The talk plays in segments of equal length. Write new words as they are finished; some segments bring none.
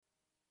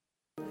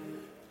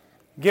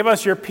Give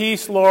us your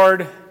peace,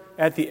 Lord,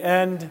 at the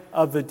end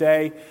of the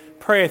day.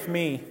 Pray with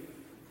me.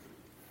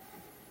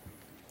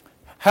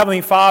 Heavenly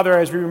Father,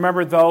 as we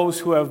remember those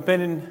who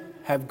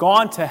have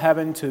gone to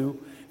heaven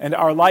and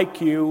are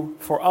like you,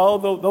 for all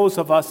those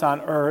of us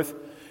on earth,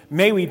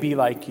 may we be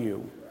like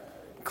you.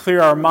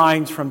 Clear our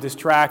minds from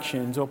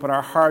distractions, open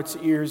our hearts,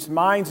 ears,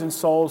 minds, and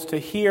souls to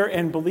hear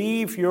and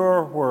believe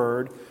your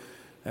word,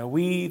 that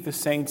we, the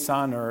saints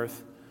on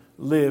earth,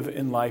 live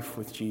in life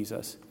with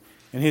Jesus.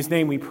 In his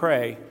name we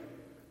pray.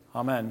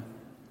 Amen.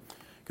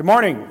 Good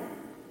morning.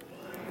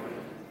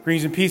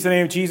 Greetings and peace in the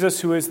name of Jesus,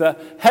 who is the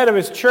head of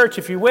his church.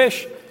 If you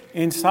wish,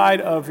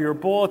 inside of your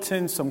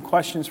bulletin, some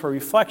questions for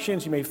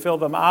reflections. You may fill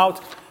them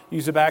out,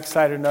 use the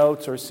backside of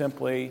notes, or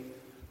simply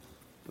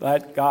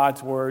let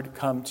God's word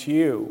come to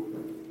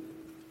you.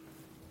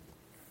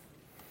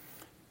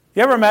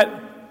 You ever met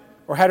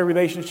or had a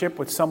relationship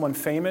with someone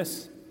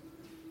famous?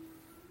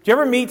 Did you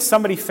ever meet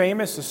somebody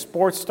famous, a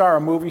sports star, a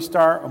movie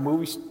star,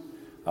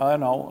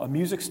 a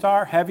music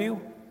star? Have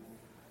you?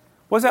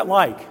 What's that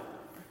like?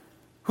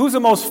 Who's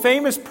the most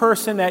famous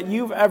person that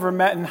you've ever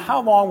met, and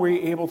how long were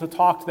you able to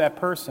talk to that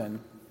person?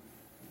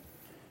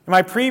 In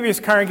my previous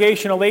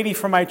congregation, a lady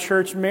from my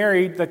church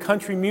married the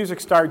country music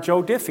star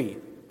Joe Diffie.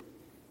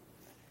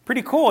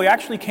 Pretty cool. He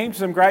actually came to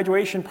some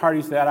graduation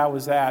parties that I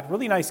was at.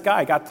 Really nice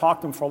guy. I got to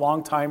talk to him for a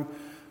long time,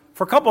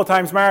 for a couple of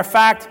times. Matter of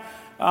fact,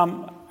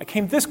 I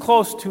came this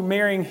close to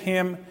marrying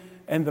him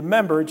and the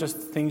member,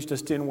 things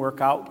just didn't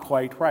work out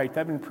quite right.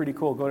 That'd been pretty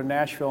cool. Go to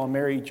Nashville and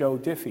marry Joe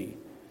Diffie.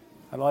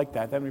 I like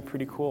that. That'd be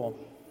pretty cool.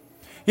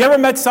 You ever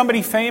met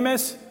somebody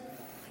famous?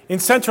 In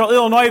Central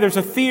Illinois, there's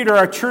a theater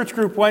our church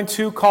group went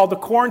to called the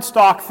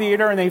Cornstalk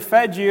Theater, and they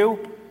fed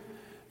you.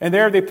 And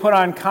there they put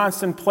on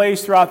constant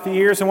plays throughout the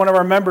years, and one of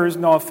our members,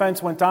 no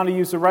offense, went down to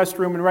use the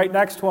restroom, and right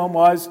next to him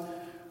was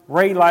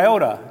Ray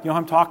Liotta. You know who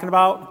I'm talking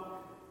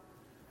about?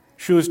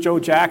 She was Joe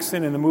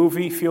Jackson in the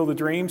movie Field of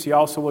Dreams. He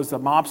also was the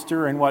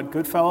mobster in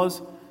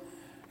Goodfellas?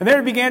 And there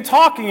they began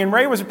talking, and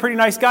Ray was a pretty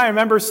nice guy. A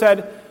member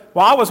said,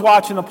 while I was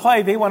watching the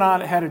play, they went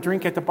on and had a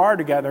drink at the bar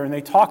together, and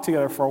they talked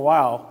together for a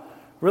while.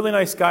 Really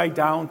nice guy,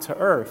 down to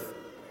earth.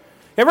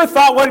 You ever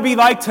thought what it'd be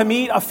like to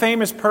meet a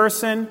famous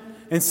person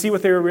and see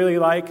what they were really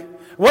like?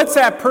 What's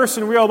that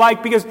person real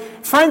like? Because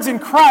friends in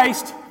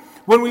Christ,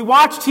 when we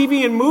watch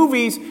TV and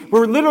movies,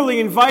 we're literally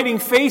inviting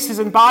faces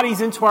and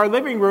bodies into our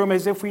living room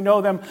as if we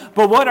know them.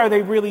 But what are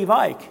they really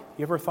like?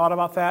 You ever thought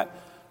about that?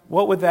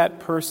 What would that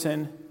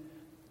person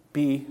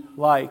be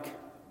like?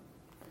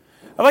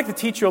 I'd like to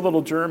teach you a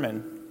little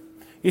German.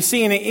 You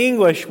see, in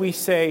English, we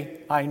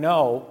say, I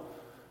know,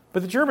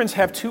 but the Germans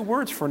have two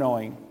words for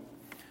knowing.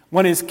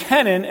 One is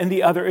kennen and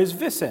the other is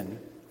wissen.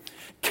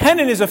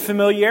 Kennen is a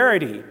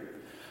familiarity.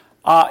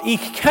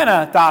 Ich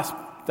kenne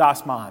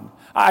das Mann.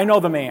 I know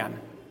the man.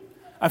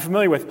 I'm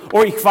familiar with.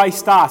 Or ich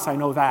weiß das, I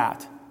know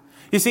that.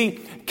 You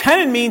see,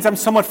 kennen means I'm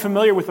somewhat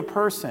familiar with a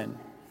person.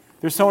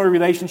 There's some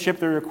relationship,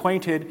 they're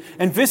acquainted.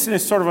 And wissen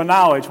is sort of a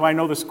knowledge. Well, I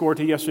know the score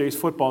to yesterday's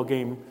football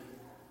game.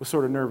 Was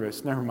sort of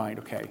nervous. Never mind,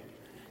 okay.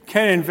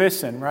 Kennen and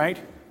wissen, right?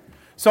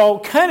 So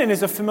kennen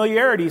is a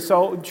familiarity.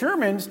 So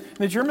Germans, in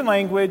the German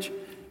language,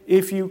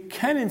 if you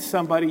kennen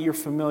somebody, you're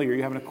familiar.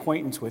 You have an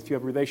acquaintance with, you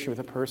have a relationship with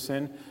a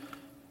person.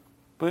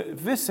 But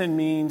wissen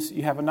means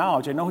you have a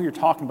knowledge. I know who you're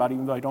talking about,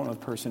 even though I don't know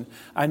the person.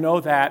 I know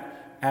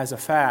that as a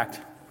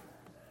fact.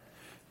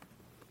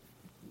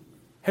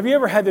 Have you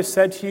ever had this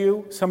said to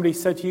you? Somebody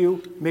said to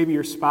you, maybe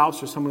your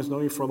spouse or someone who's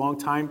known you for a long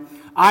time,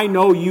 I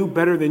know you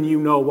better than you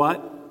know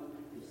what?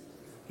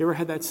 You ever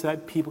had that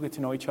said? People get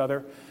to know each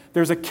other.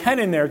 There's a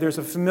kennen there. There's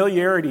a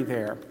familiarity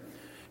there.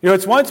 You know,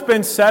 it's once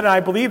been said, and I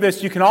believe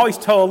this, you can always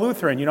tell a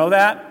Lutheran. You know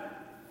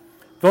that?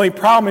 The only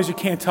problem is you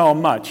can't tell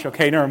them much.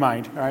 Okay, never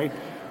mind. All right?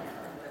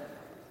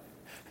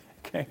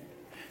 Okay.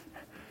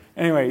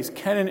 Anyways,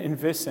 kennen and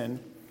wissen.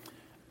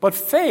 But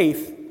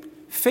faith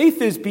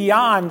is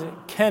beyond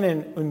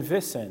kennen and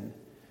wissen.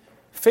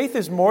 Faith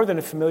is more than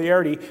a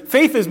familiarity.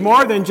 Faith is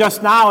more than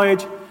just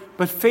knowledge,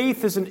 but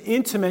faith is an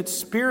intimate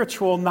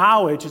spiritual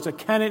knowledge. It's a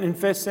kennen and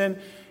wissen.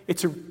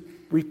 It's a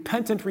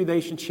repentant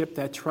relationship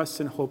that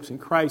trusts and hopes in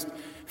Christ.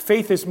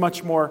 Faith is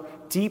much more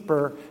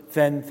deeper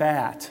than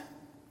that.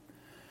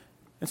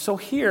 And so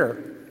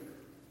here,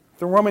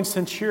 the Roman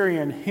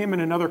centurion, him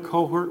and another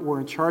cohort were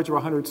in charge of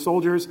 100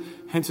 soldiers,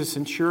 hence a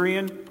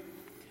centurion.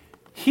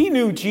 He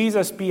knew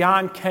Jesus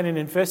beyond kennen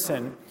and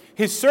wissen.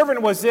 His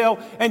servant was ill,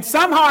 and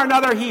somehow or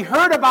another he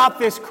heard about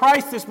this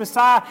Christ, this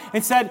Messiah,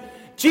 and said,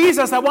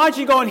 Jesus, I want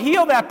you to go and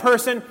heal that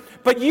person,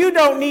 but you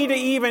don't need to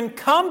even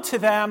come to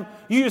them.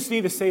 You just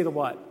need to say the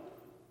what?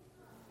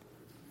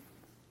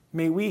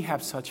 May we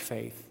have such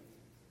faith.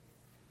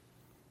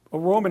 A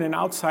Roman, an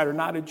outsider,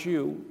 not a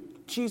Jew.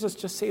 Jesus,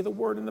 just say the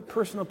word and the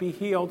person will be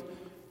healed.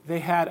 They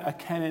had a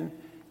kennen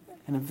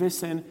and a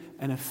wissen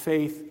and a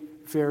faith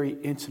very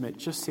intimate.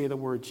 Just say the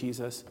word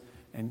Jesus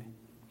and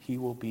he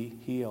will be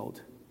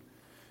healed.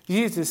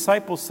 Jesus'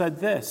 disciples said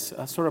this,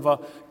 sort of a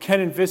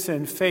kennen, wissen,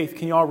 and faith.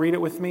 Can you all read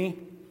it with me?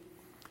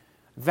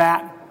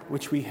 That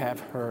which we have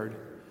heard,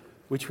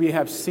 which we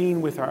have seen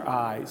with our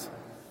eyes,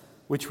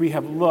 which we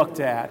have looked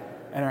at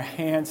and our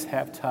hands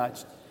have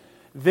touched.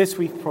 This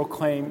we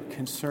proclaim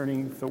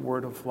concerning the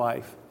word of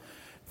life.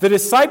 The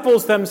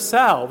disciples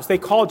themselves, they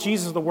call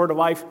Jesus the word of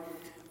life.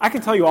 I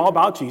can tell you all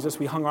about Jesus.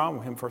 We hung around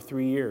with him for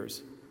 3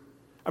 years.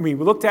 We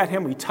looked at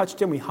him, we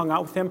touched him, we hung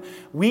out with him.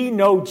 We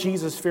know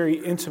Jesus very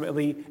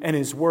intimately and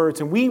his words,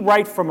 and we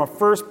write from a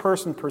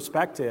first-person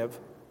perspective.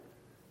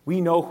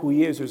 We know who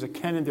he is. There's a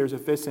Kenan, there's a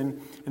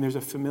Vissen, and there's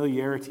a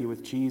familiarity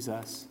with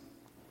Jesus.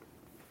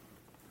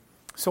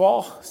 So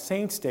All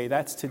Saints' Day,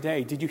 that's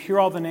today. Did you hear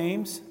all the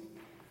names?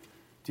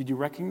 Did you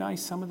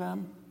recognize some of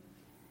them?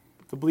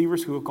 The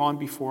believers who have gone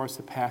before us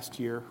the past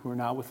year, who are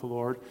now with the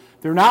Lord.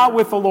 They're now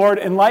with the Lord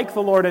and like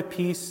the Lord at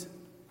peace.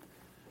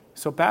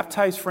 So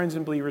baptized friends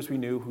and believers we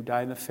knew who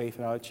died in the faith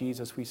and out of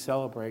Jesus, we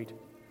celebrate.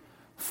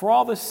 For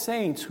all the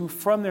saints who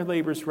from their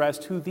labors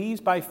rest, who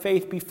these by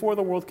faith before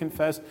the world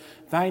confess,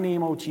 thy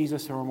name, O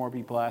Jesus, evermore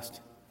be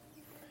blessed.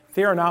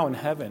 They are now in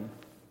heaven.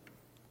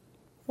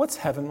 What's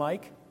heaven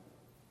like?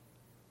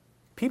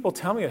 People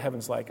tell me what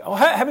heaven's like. Oh,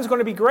 heaven's going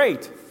to be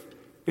great.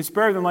 It's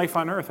better than life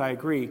on earth, I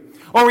agree.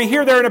 Or we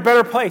hear they're in a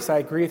better place. I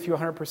agree with you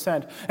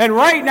 100%. And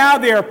right now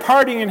they are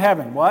partying in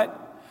heaven.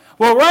 What?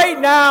 Well, right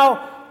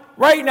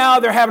now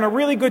they're having a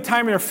really good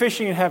time and they're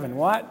fishing in heaven.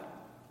 What?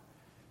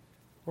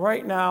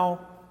 Right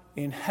now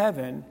in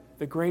heaven,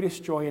 the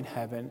greatest joy in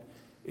heaven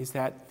is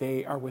that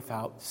they are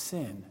without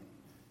sin.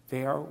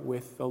 They are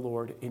with the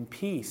Lord in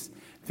peace.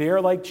 They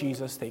are like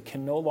Jesus. They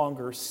can no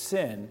longer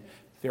sin.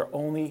 They're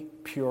only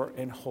pure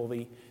and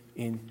holy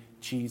in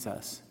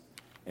Jesus.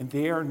 And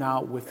they are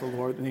now with the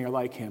Lord, and they are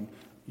like him.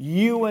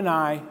 You and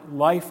I,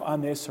 life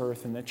on this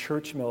earth, and the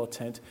church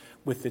militant,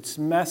 with its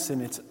mess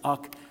and its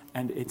uck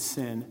and its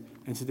sin,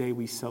 and today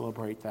we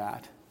celebrate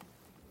that.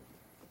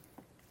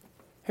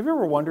 Have you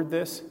ever wondered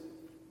this?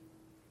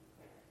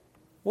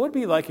 What would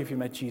it be like if you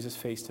met Jesus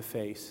face to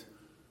face?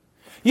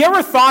 You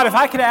ever thought, if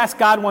I could ask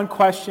God one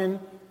question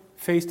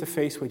face to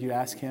face, would you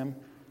ask him?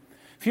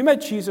 If you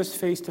met Jesus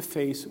face to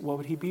face, what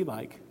would he be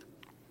like?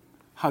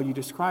 How do you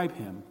describe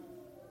him?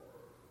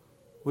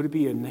 Would it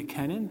be a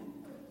Kenan?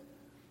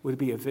 Would it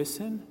be a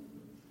Vissen?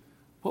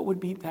 What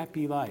would that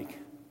be like?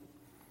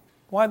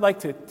 Well, I'd like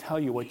to tell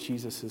you what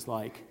Jesus is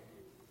like.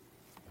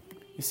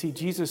 You see,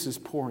 Jesus is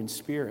poor in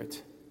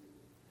spirit.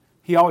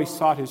 He always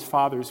sought his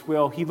Father's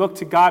will. He looked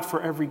to God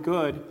for every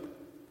good.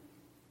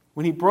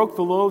 When he broke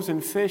the loaves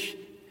and fish,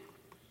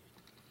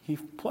 he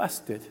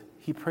blessed it.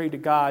 He prayed to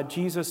God.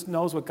 Jesus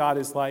knows what God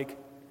is like.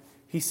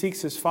 He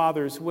seeks his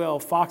Father's will.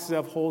 Foxes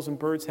have holes and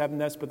birds have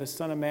nests, but the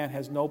Son of Man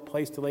has no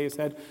place to lay his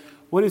head.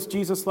 What is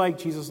Jesus like?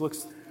 Jesus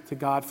looks to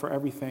God for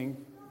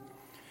everything.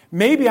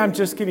 Maybe I'm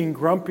just getting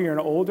grumpier and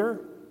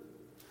older,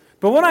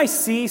 but when I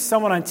see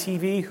someone on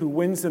TV who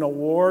wins an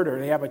award or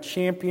they have a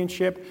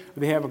championship or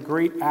they have a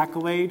great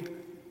accolade and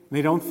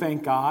they don't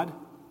thank God,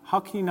 how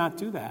can you not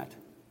do that?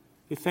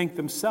 They thank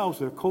themselves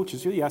or their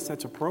coaches. Yes,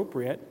 that's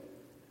appropriate.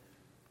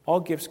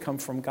 All gifts come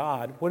from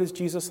God. What is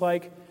Jesus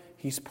like?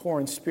 He's poor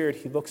in spirit.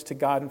 He looks to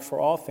God for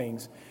all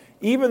things.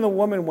 Even the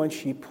woman, when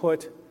she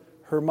put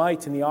her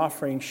mite in the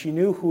offering, she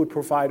knew who would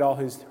provide all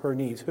her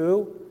needs.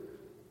 Who?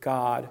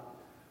 God.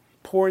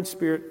 Poor in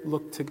spirit,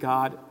 look to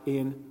God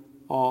in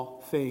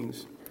all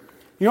things.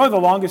 You know what the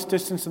longest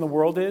distance in the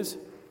world is?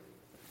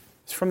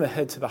 It's from the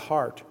head to the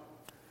heart.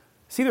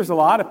 See, there's a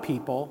lot of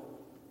people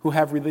who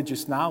have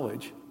religious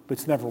knowledge, but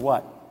it's never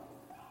what?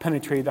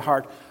 Penetrated the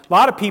heart. A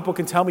lot of people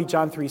can tell me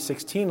John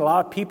 3:16. A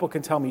lot of people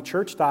can tell me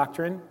church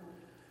doctrine.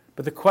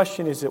 But the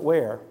question is, it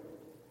where?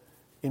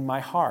 In my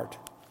heart.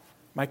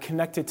 Am I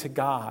connected to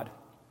God?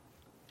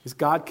 Is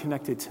God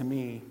connected to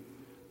me?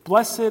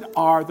 Blessed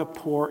are the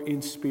poor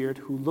in spirit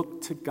who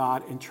look to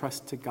God and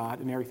trust to God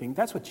in everything.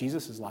 That's what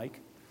Jesus is like.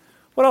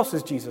 What else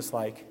is Jesus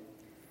like?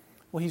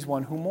 Well, he's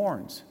one who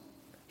mourns.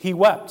 He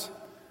wept.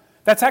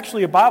 That's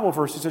actually a Bible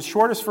verse. It's the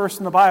shortest verse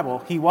in the Bible.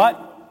 He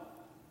what?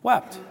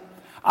 Wept.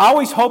 I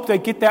always hoped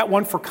I'd get that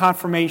one for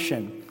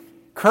confirmation.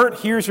 Kurt,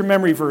 here's your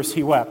memory verse.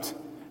 He wept.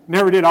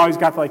 Never did. Always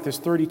got like this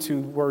 32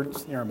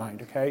 words in your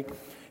mind, okay?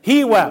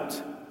 He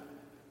wept.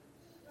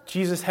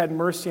 Jesus had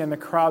mercy on the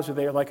crowds where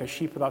they were like a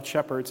sheep without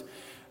shepherds.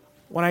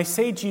 When I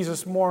say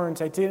Jesus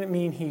mourns, I didn't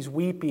mean he's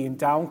weepy and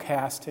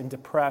downcast and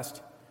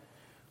depressed.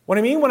 What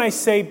I mean when I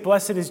say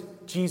blessed is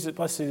Jesus,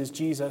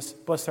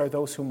 blessed are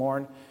those who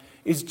mourn,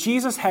 is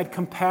Jesus had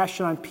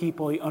compassion on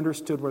people. He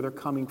understood where they're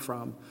coming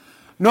from.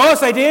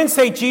 Notice I didn't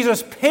say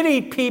Jesus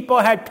pitied people,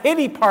 had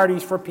pity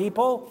parties for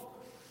people,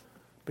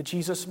 but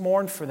Jesus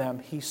mourned for them.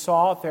 He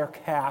saw their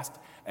cast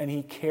and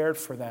he cared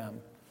for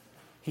them.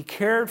 He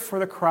cared for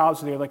the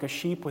crowds. They were like a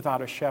sheep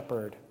without a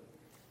shepherd.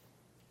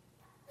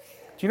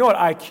 Do you know what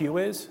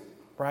IQ is,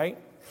 right?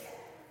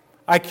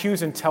 IQ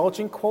is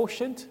intelligence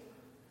quotient.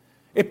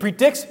 It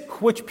predicts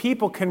which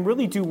people can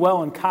really do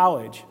well in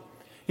college.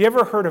 You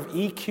ever heard of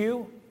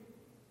EQ?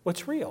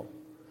 What's real?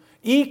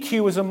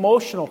 EQ is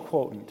emotional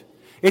quotient.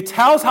 It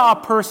tells how a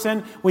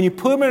person, when you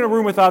put them in a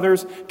room with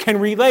others, can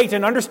relate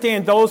and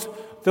understand those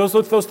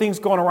things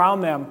going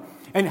around them.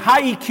 And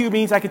high EQ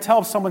means I can tell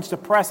if someone's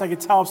depressed. I can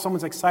tell if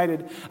someone's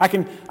excited. I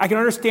can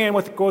understand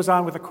what goes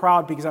on with the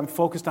crowd because I'm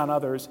focused on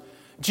others.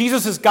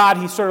 Jesus is God.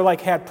 He sort of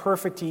like had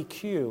perfect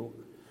EQ.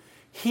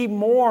 He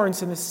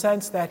mourns in the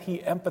sense that he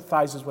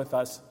empathizes with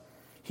us.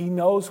 He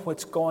knows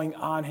what's going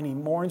on, and he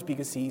mourns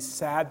because he's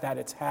sad that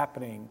it's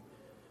happening.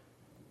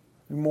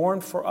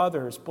 Mourn for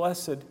others.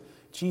 Blessed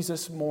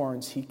Jesus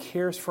mourns. He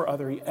cares for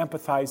others. He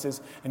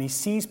empathizes, and he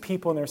sees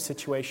people in their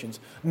situations.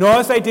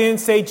 Notice I didn't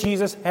say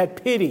Jesus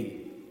had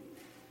pity.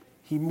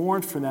 He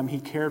mourned for them. He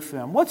cared for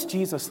them. What's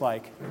Jesus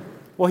like?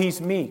 Well, he's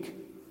meek.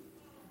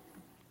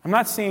 I'm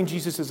not saying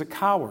Jesus is a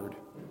coward.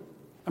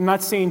 I'm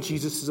not saying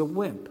Jesus is a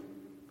wimp.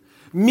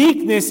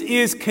 Meekness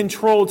is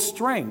controlled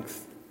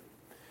strength.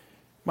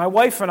 My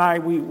wife and I,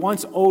 we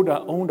once owned a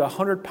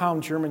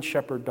 100-pound German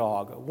Shepherd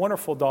dog, a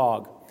wonderful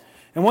dog.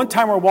 And one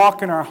time we're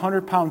walking our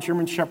 100-pound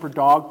German Shepherd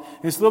dog,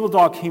 and this little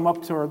dog came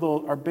up to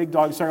our big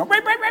dog and started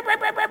going,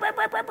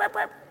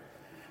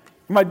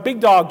 my big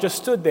dog just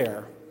stood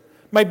there.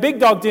 My big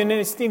dog didn't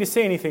need to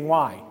say anything.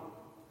 Why?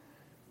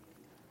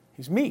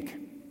 He's meek.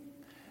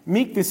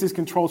 Meekness is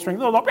controlled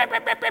strength.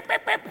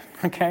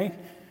 Okay?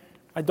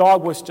 My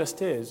dog was just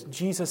his.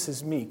 Jesus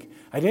is meek.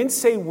 I didn't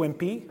say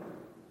wimpy.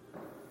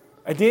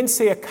 I didn't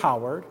say a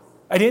coward.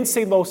 I didn't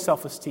say low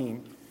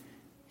self-esteem.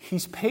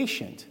 He's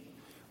patient.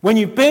 When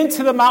you've been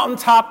to the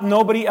mountaintop,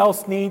 nobody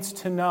else needs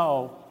to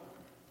know.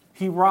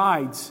 He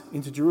rides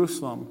into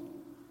Jerusalem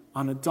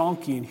on a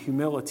donkey in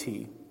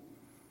humility.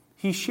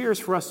 He shares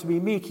for us to be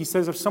meek. He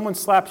says, if someone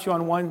slaps you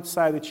on one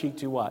side of the cheek,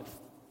 do what?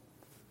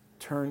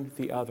 Turn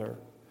the other.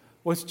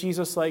 What's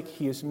Jesus like?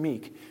 He is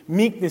meek.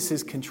 Meekness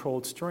is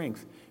controlled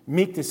strength.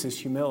 Meekness is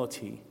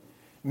humility.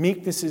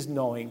 Meekness is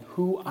knowing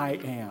who I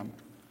am.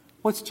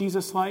 What's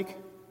Jesus like?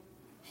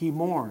 He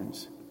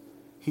mourns.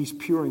 He's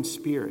pure in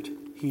spirit.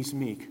 He's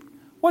meek.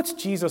 What's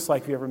Jesus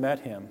like? Have you ever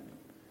met him?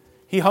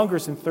 He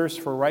hungers and thirsts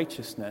for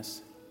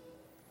righteousness.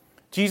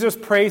 Jesus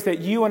prays that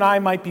you and I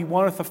might be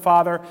one with the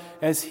Father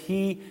as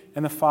he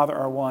and the Father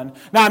are one.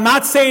 Now, I'm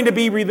not saying to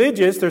be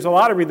religious. There's a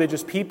lot of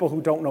religious people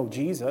who don't know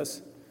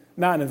Jesus.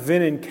 Not in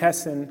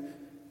Vissen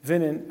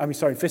and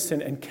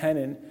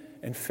Kennen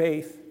and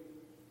faith.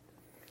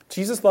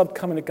 Jesus loved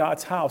coming to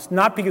God's house,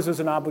 not because it was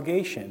an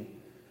obligation,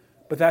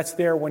 but that's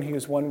there when he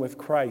was one with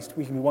Christ.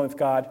 We can be one with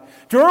God.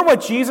 Do you remember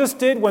what Jesus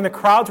did when the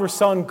crowds were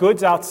selling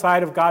goods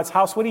outside of God's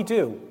house? What did he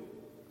do?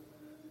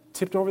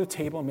 Tipped over the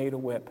table and made a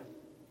whip.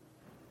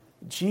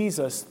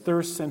 Jesus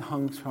thirsts and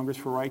hungers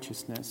for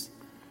righteousness.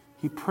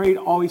 He prayed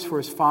always for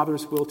his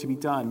Father's will to be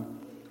done.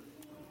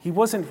 He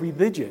wasn't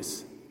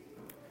religious.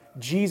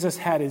 Jesus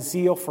had a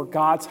zeal for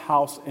God's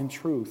house and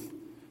truth,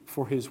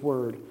 for his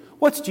word.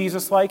 What's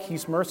Jesus like?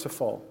 He's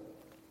merciful.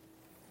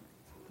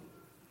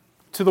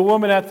 To the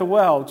woman at the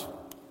well,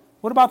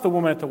 what about the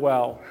woman at the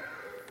well?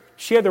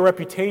 She had the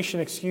reputation,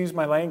 excuse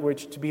my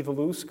language, to be the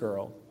loose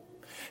girl.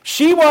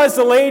 She was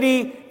the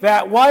lady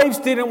that wives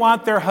didn't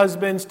want their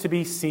husbands to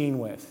be seen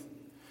with.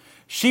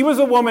 She was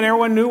a woman,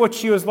 everyone knew what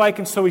she was like,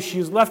 and so she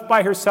was left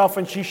by herself,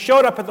 and she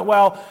showed up at the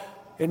well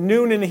at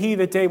noon in the heat of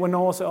the day when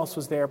no one else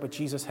was there, but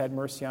Jesus had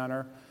mercy on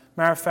her.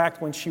 Matter of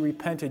fact, when she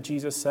repented,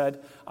 Jesus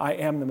said, I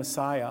am the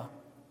Messiah.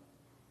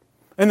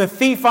 And the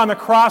thief on the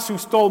cross who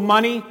stole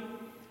money,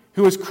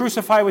 who was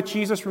crucified with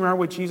Jesus, remember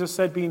what Jesus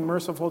said, being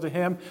merciful to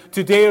him?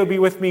 Today you'll be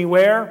with me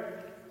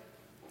where?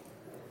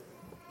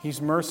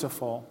 He's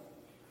merciful.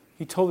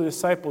 He told the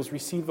disciples,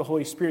 receive the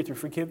Holy Spirit to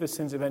forgive the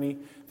sins of any,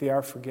 they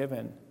are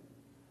forgiven.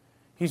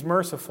 He's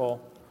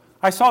merciful.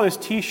 I saw this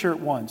t-shirt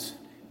once.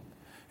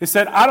 It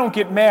said, I don't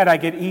get mad, I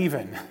get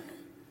even.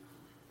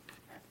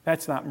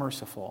 That's not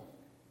merciful.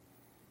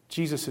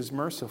 Jesus is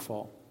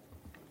merciful.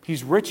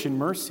 He's rich in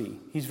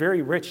mercy. He's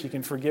very rich. He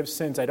can forgive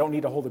sins. I don't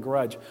need to hold a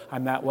grudge.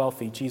 I'm that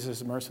wealthy.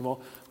 Jesus is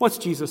merciful. What's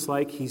Jesus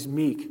like? He's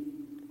meek.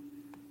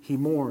 He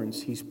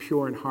mourns. He's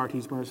pure in heart.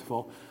 He's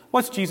merciful.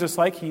 What's Jesus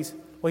like? He's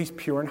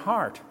pure in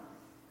heart.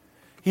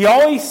 He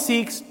always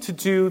seeks to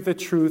do the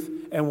truth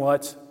and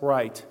what's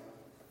right.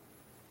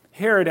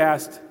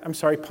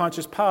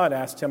 Pontius Pilate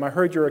asked him, I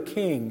heard you're a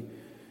king.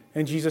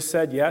 And Jesus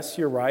said, yes,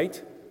 you're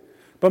right.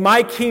 But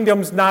my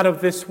kingdom's not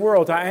of this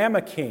world. I am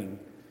a king.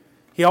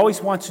 He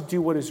always wants to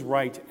do what is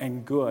right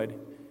and good.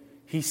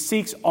 He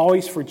seeks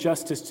always for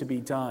justice to be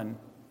done.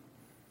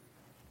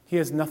 He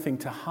has nothing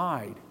to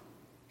hide.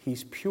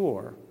 He's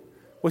pure.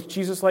 What's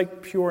Jesus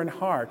like? Pure in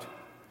heart.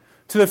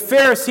 To the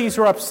Pharisees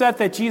who are upset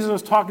that Jesus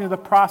was talking to the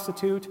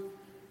prostitute,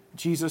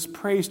 Jesus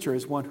praised her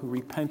as one who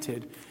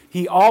repented.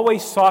 He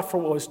always sought for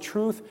what was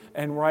truth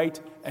and right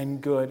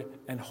and good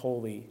and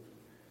holy.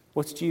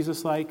 What's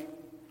Jesus like?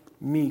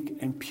 Meek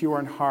and pure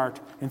in heart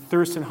and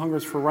thirsts and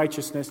hungers for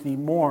righteousness, and he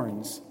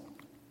mourns.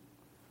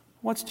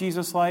 What's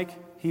Jesus like?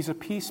 He's a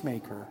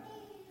peacemaker.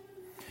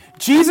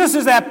 Jesus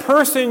is that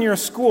person in your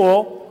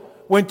school,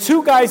 when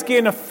two guys get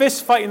in a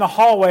fist fight in the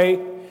hallway,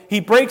 he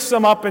breaks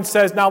them up and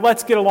says, now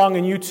let's get along,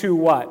 and you two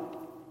what?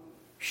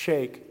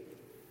 Shake.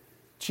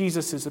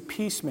 Jesus is a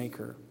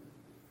peacemaker.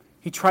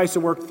 He tries to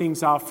work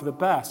things out for the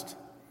best.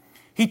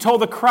 He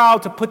told the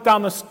crowd to put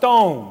down the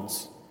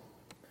stones.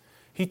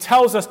 He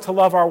tells us to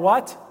love our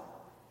what?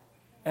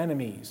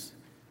 enemies.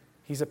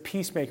 He's a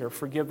peacemaker.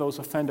 Forgive those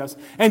who offend us.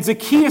 And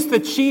Zacchaeus the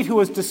cheat who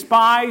was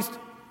despised,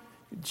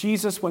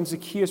 Jesus, when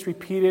Zacchaeus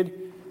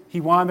repeated, he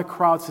wanted the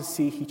crowds to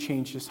see, he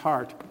changed his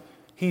heart.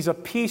 He's a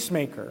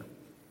peacemaker.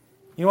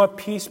 You know what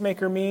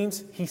peacemaker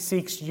means? He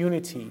seeks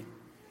unity.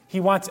 He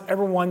wants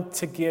everyone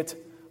to get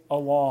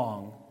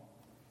along.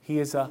 He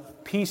is a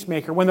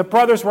peacemaker. When the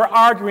brothers were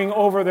arguing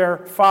over their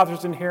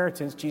father's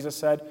inheritance, Jesus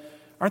said,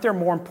 aren't there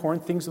more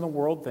important things in the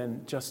world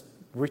than just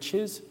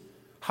riches?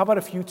 How about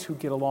if you two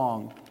get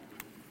along?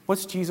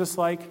 What's Jesus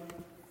like?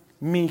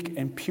 Meek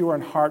and pure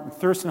in heart and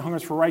thirsts and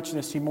hungers for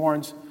righteousness, he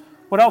mourns.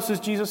 What else is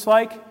Jesus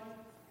like?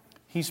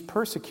 He's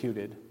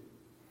persecuted.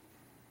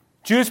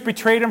 Judas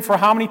betrayed him for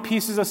how many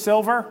pieces of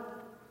silver?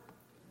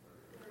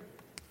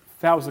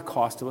 That was the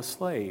cost of a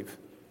slave.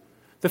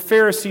 The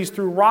Pharisees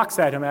threw rocks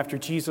at him after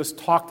Jesus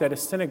talked at a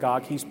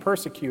synagogue. He's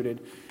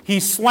persecuted.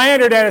 He's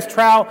slandered at his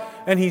trial,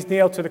 and he's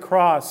nailed to the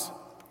cross.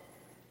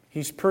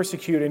 He's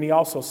persecuted, and he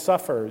also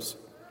suffers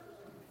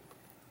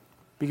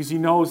because he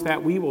knows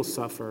that we will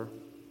suffer.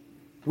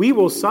 We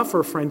will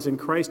suffer, friends in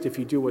Christ, if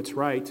you do what's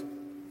right.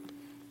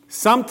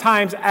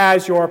 Sometimes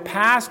as your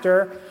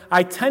pastor,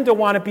 I tend to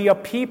want to be a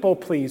people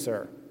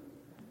pleaser.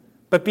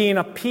 But being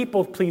a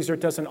people pleaser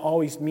doesn't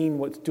always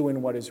mean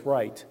doing what is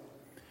right.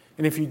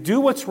 And if you do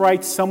what's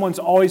right, someone's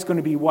always going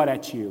to be what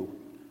at you?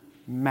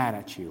 Mad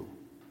at you.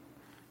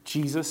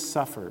 Jesus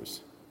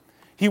suffers.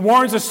 He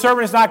warns the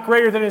servant is not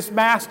greater than his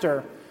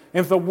master.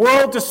 And if the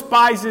world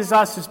despises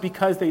us, it's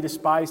because they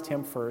despised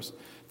him first.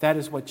 That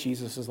is what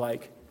Jesus is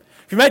like.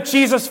 If you met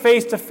Jesus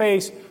face to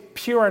face,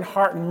 pure in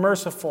heart and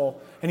merciful,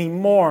 and he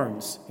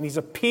mourns, and he's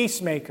a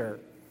peacemaker,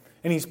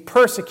 and he's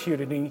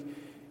persecuted, and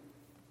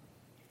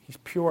he's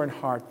pure in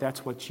heart,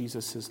 that's what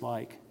Jesus is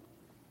like.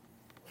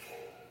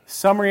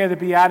 Summary of the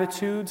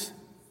Beatitudes,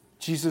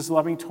 Jesus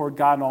loving toward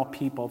God and all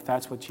people, if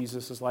that's what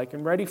Jesus is like.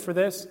 And ready for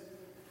this?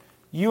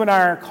 You and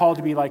I are called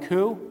to be like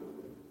who?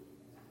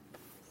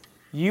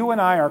 You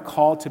and I are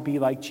called to be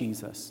like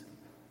Jesus.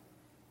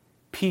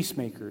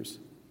 Peacemakers,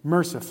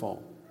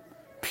 merciful,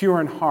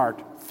 pure in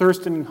heart,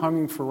 thirsting and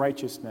hungering for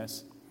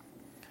righteousness.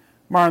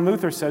 Martin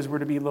Luther says we're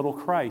to be little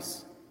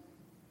Christ.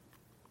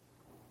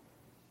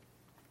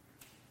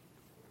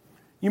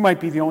 You might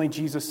be the only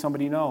Jesus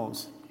somebody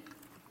knows.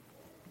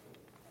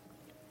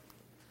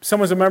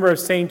 Someone's a member of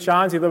St.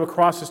 John's. They live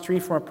across the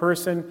street from a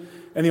person,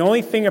 and the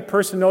only thing a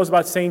person knows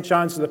about St.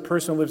 John's is the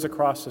person who lives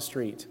across the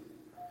street.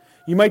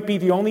 You might be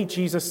the only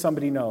Jesus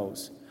somebody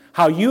knows.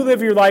 How you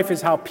live your life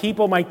is how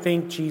people might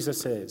think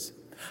Jesus is.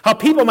 How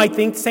people might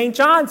think St.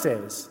 John's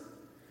is.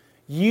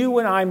 You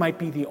and I might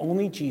be the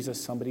only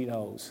Jesus somebody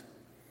knows.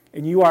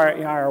 And you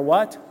are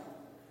what?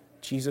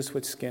 Jesus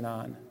with skin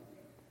on.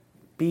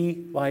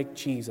 Be like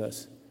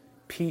Jesus,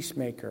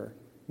 peacemaker,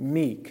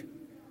 meek,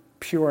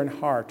 pure in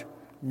heart,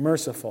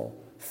 merciful,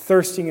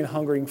 thirsting and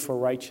hungering for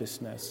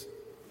righteousness.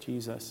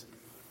 Jesus.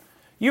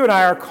 You and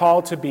I are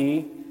called to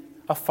be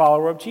a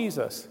follower of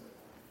Jesus.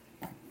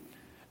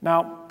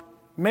 Now,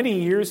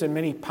 many years and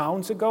many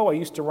pounds ago, I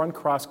used to run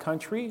cross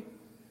country.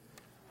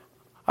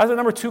 I was the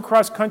number 2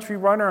 cross country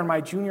runner on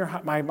my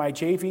my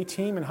JV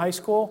team in high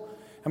school,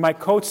 and my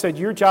coach said,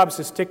 your job is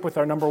to stick with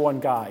our number 1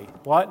 guy.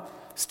 What?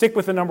 Stick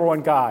with the number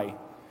 1 guy.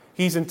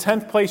 He's in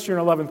 10th place, you're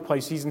in 11th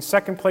place. He's in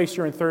 2nd place,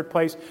 you're in 3rd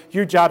place.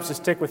 Your job is to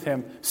stick with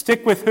him.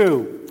 Stick with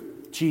who?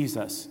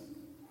 Jesus.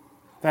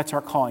 That's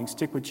our calling.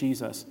 Stick with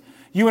Jesus.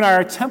 You and I are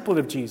a template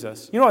of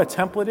Jesus. You know what a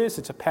template is?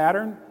 It's a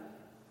pattern.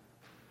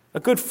 A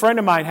good friend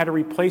of mine had to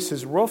replace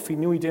his roof. He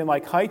knew he didn't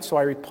like heights, so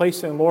I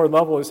replaced it in the lower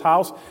level of his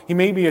house. He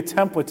made me a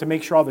template to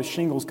make sure all the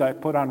shingles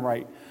got put on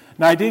right.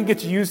 Now, I didn't get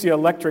to use the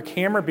electric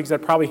hammer because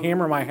I'd probably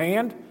hammer my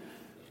hand.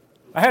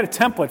 I had a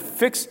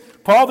template.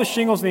 Put all the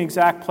shingles in the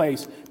exact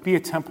place. Be a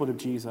template of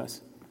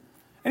Jesus.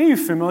 Any of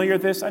you familiar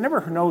with this? I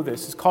never know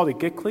this. It's called a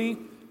Gickley.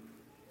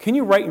 Can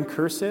you write in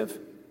cursive?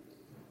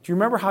 Do you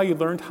remember how you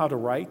learned how to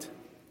write?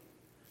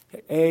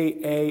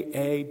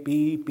 A,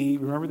 B, B.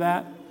 Remember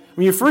that?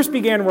 When you first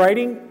began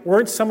writing,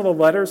 weren't some of the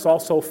letters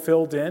also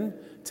filled in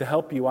to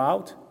help you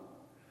out?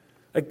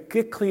 A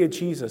Gickley of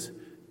Jesus.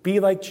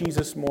 Be like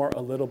Jesus more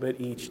a little bit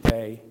each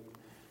day.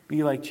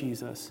 Be like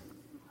Jesus.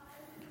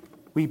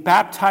 We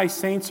baptized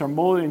saints are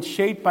molded and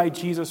shaped by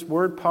Jesus'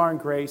 word, power, and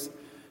grace,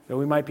 that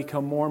we might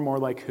become more and more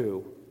like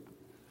who?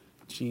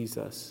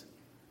 Jesus.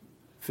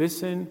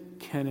 Wissen,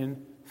 kennen,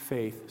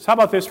 faith. So how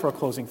about this for a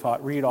closing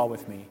thought? Read it all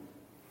with me.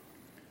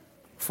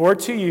 For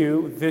to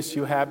you, this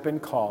you have been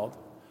called,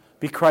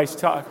 because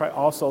Christ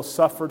also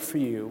suffered for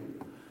you,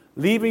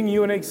 leaving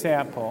you an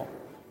example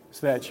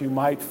so that you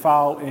might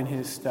follow in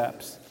his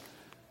steps.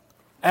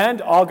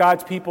 And all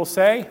God's people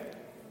say,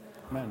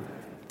 amen.